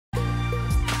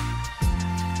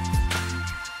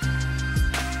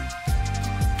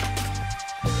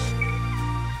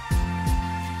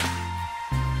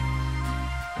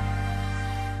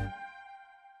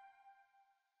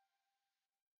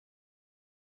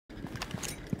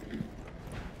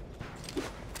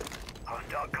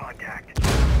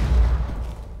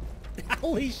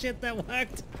Holy shit, that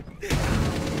worked!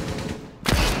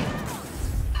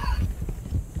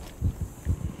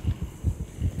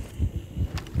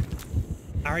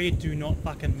 Arya, do not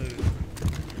fucking move.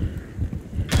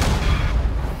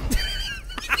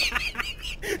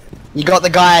 You got the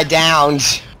guy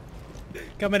downed.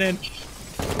 Coming in.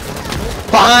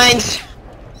 Behind!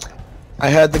 I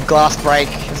heard the glass break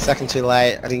a second too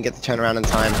late. I didn't get to turn around in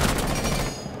time.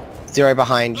 Zero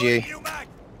behind you.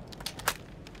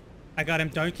 I got him,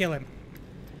 don't kill him.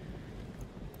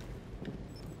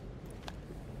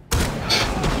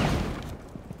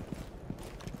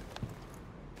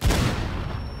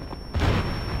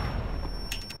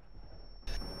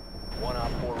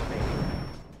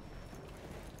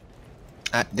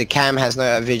 The cam has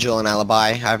no vigil and alibi.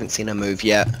 I haven't seen her move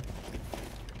yet.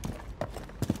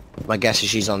 My guess is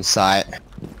she's on site.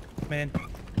 Man.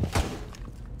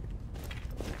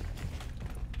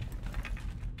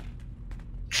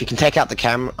 If you can take out the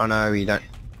camera, oh no, you don't.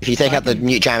 If you take out the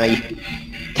mute jammer,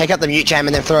 take out the mute jam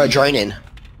and then throw a drone in.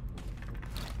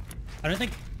 I don't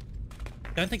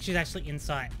think she's actually in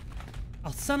sight.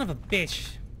 Oh, son of a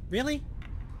bitch. Really?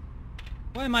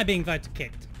 Why am I being voted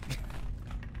kicked?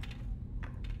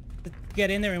 Get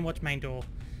in there and watch main door.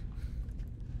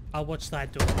 I'll watch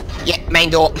side door. Yeah, main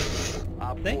door. I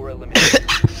heard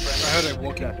it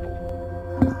walk out.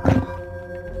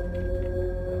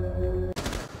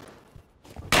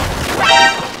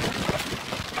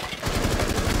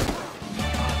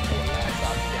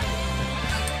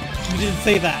 You didn't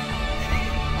say that.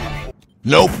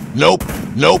 Nope, nope,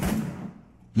 nope.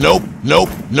 Nope, nope,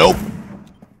 nope.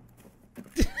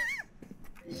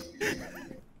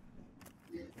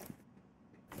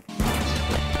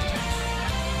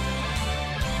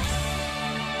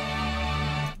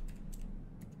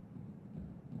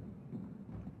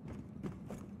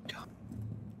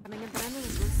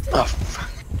 Oh, fuck.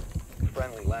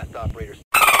 Friendly, last operator.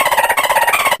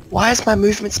 Why is my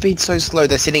movement speed so slow?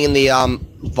 They're sitting in the,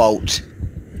 vault.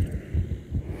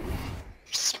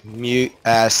 Mute,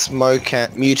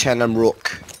 Mutant and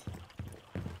Rook.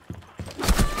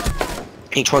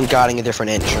 Each one guarding a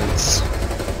different entrance.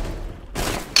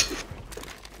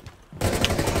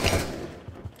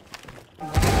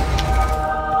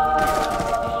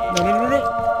 No.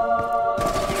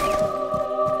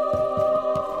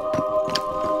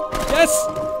 Yes!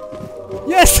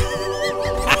 Yes!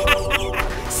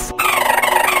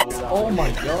 Oh my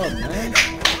god, man.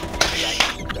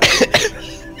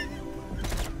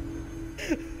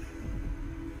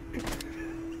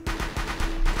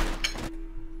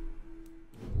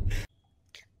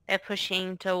 They're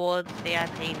pushing towards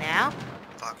VIP now.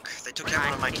 Fuck, they took out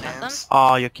one of my cams.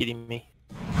 Oh, you're kidding me.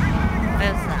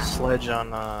 Where's that? Sledge on,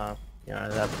 you know,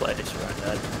 that place right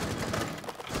there.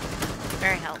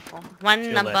 Very helpful. One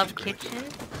Feel that above degree. kitchen.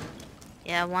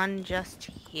 Yeah, one just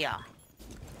here.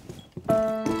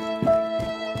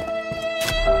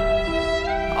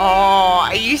 Oh,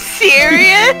 are you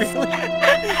serious?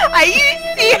 Are you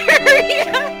serious?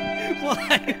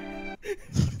 Why?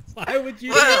 Why would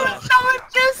you do Well, that?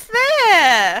 someone's just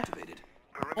there.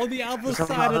 On the other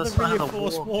side of the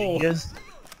reinforced wall. No,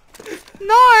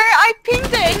 I pinged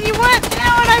it and you weren't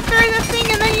there when I threw the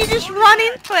thing and then you just run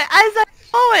into it as I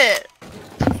saw it.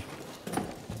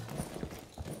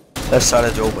 Left side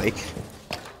of the door weak.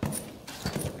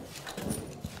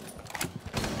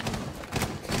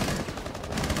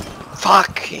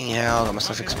 Fucking hell, got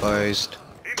myself exposed.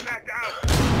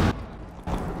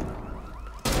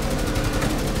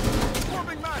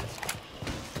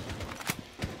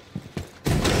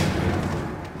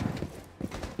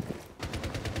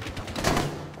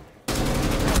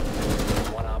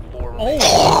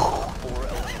 Oh!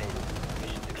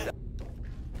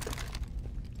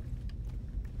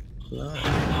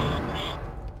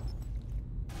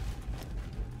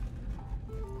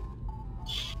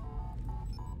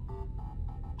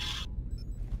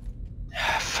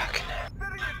 Fuck.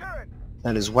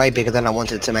 That is way bigger than I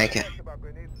wanted to make it.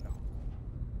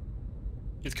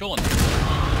 He's calling.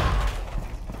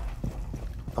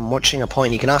 I'm watching a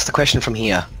point. You can ask the question from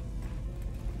here.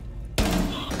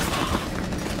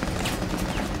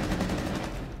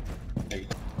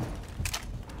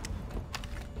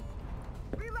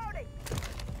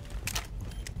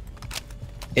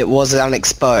 It was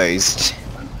unexposed.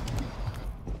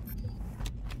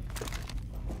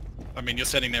 I mean, you're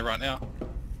sitting there right now.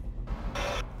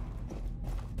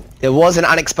 There was an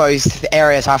unexposed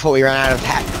area, so I thought we ran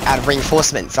out of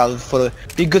reinforcements. So I thought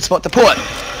it'd be a good spot to put.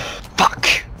 Fuck.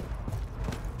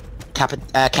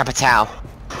 Capital.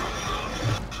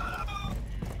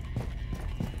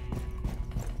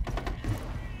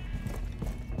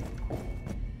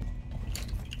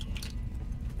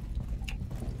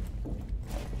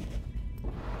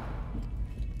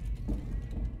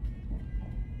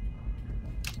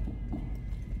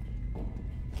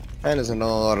 And there's not a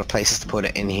lot of places to put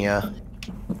it in here.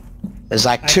 There's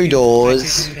like I two see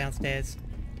doors. something downstairs.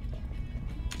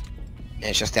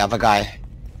 It's just the other guy.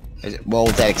 We're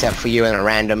all dead except for you and a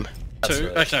random.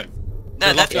 Two? Actually, No,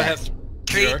 no. that's Lofty has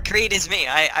zero. Creed is me.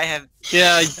 I have.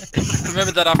 Yeah, I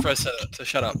remember that after I said it, so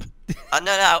shut up.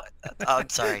 No. Oh, I'm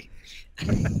sorry.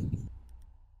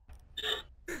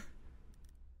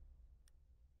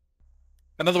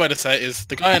 Another way to say it is,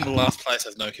 the guy in the last place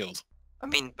has no kills. I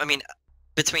mean,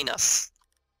 between us.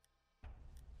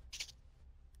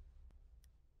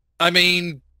 I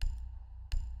mean,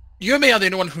 you and me are the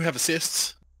only one who have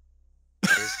assists.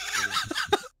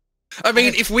 I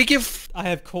mean, if we give I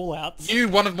have call-outs. you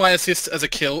one of my assists as a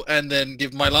kill, and then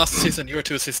give my last assist and your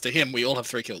 2 assists to him, we all have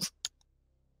 3 kills.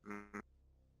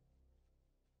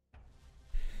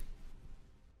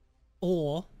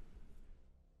 Or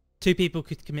 2 people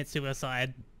could commit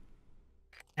suicide,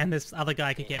 and this other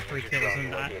guy could get 3 kills,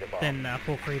 and then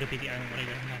poor Creed will be the only one who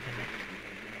doesn't have any.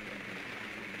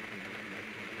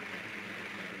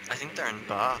 I think they're in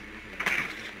bar.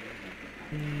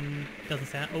 Doesn't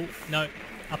sound. Oh no,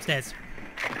 upstairs.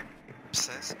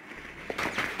 Upstairs?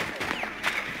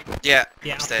 Yeah,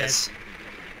 Yeah, upstairs.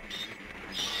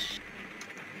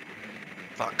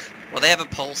 Fuck. Well, they have a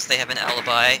pulse, they have an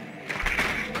alibi.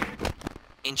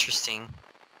 Interesting.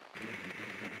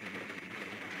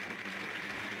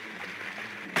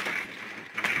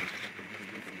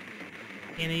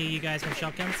 Any of you guys have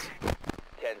shotguns?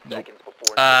 10 seconds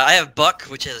before I have Buck,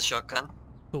 which has a shotgun.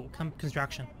 Cool. Come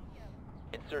construction.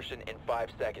 insertion in 5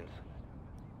 seconds.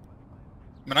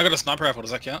 I mean, I got a sniper rifle,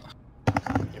 does that count?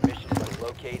 Your mission is to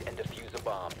locate and defuse a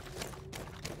bomb.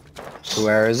 So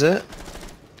where is it?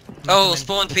 Oh,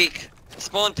 spawn peak.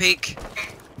 Spawn peak.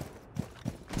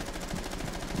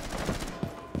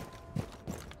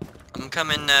 I'm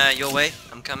coming your way.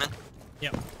 I'm coming.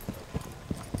 Yep.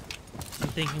 I'm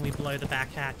thinking we blow the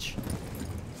back hatch.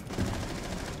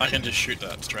 I can just shoot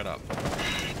that straight up.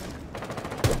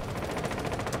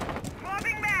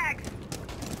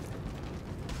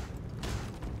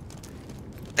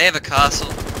 They have a castle.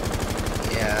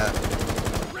 Yeah.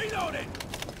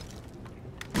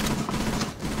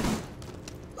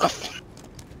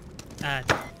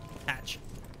 Hatch.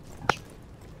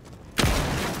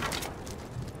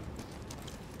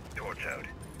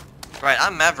 Right,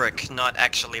 I'm Maverick, not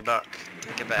actually Buck.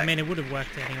 Take it back. I mean, it would have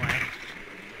worked anyway.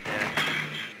 Yeah.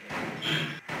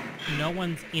 No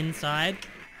one's inside.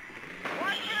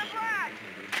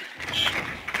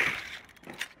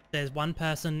 There's one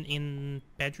person in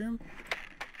bedroom.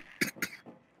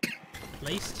 At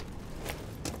least.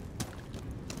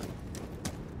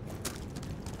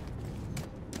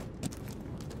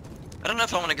 I don't know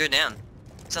if I want to go down.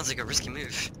 Sounds like a risky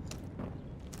move.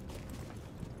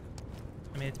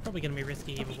 I mean, it's probably going to be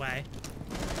risky either way.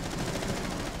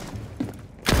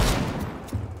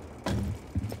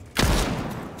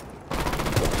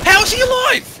 How is he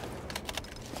alive?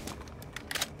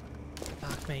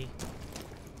 Fuck me.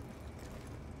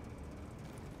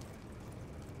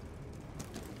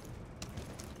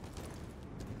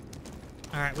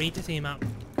 Alright, we need to team up.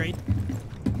 Great.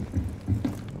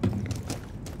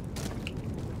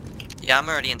 Yeah, I'm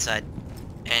already inside.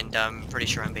 And I'm pretty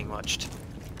sure I'm being watched.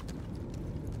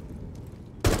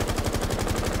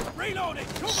 I'm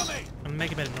gonna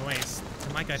make a bit of noise.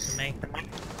 It might go for me.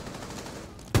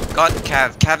 Got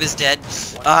Cav. Cav is dead.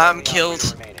 I'm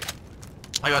killed. Remaining.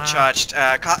 I got charged.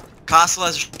 Castle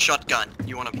has a shotgun.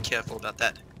 You want to be careful about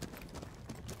that.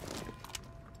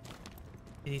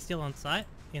 Is he still on site?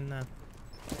 In the...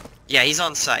 Yeah, he's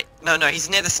on site. No, he's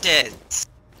near the stairs.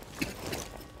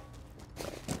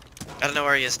 I don't know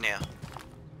where he is now.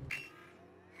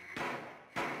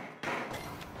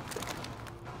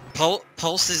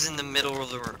 Pulse is in the middle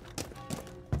of the room.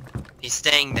 He's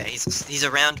staying there. He's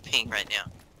around ping right now.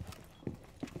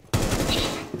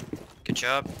 Good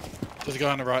job. There's a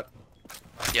guy on the right.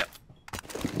 Yep.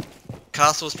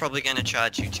 Castle's probably gonna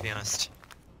charge you, to be honest.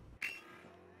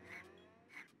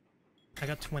 I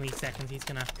got 20 seconds. He's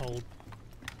gonna hold.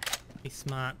 Be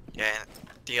smart. Yeah,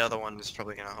 the other one is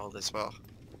probably gonna hold as well.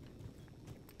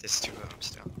 There's 2 of them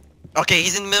still. Okay,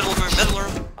 he's in the middle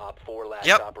room. Op 4 last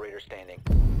Yep. operator standing.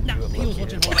 No, You have he was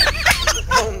located watching a horror.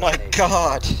 Oh my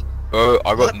god! Oh,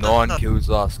 I got What 9 kills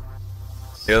last.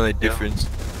 The only difference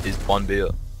is 1 beer.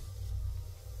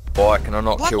 Why can I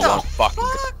not What kill the one fucking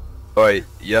fuck? guy? Wait,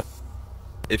 yep.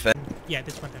 If I Yeah,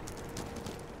 this one there.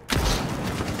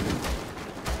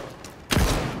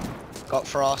 Got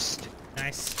Frost.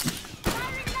 Nice.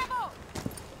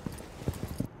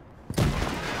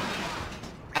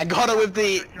 I got it with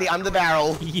the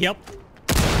underbarrel. Yep.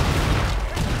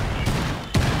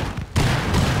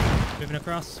 Moving Moving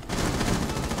across.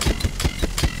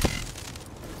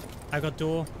 I got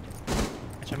door.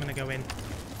 Actually, I'm gonna go in.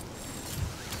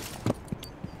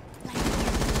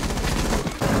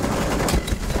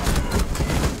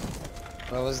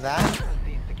 What was that?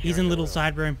 He's in little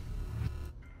side room.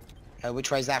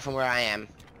 Which way is that from where I am?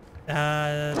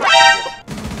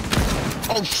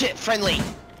 Oh shit, friendly!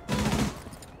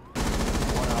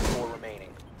 One Op 4 remaining.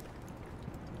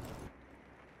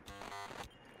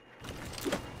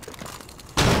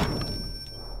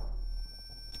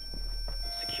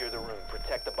 Secure the room.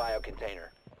 Protect the bio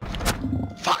container.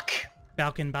 Fuck!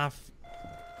 Balcon buff.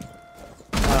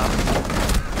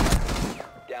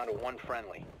 Down to one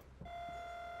friendly.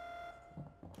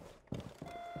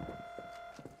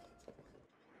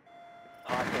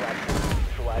 Hostile activity.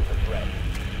 Neutralize the threat.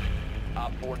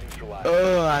 Op 4 neutralized.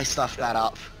 Oh, I stuffed that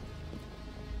up.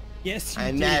 Yes, you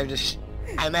I did.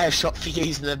 may have shot for you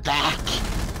in the back.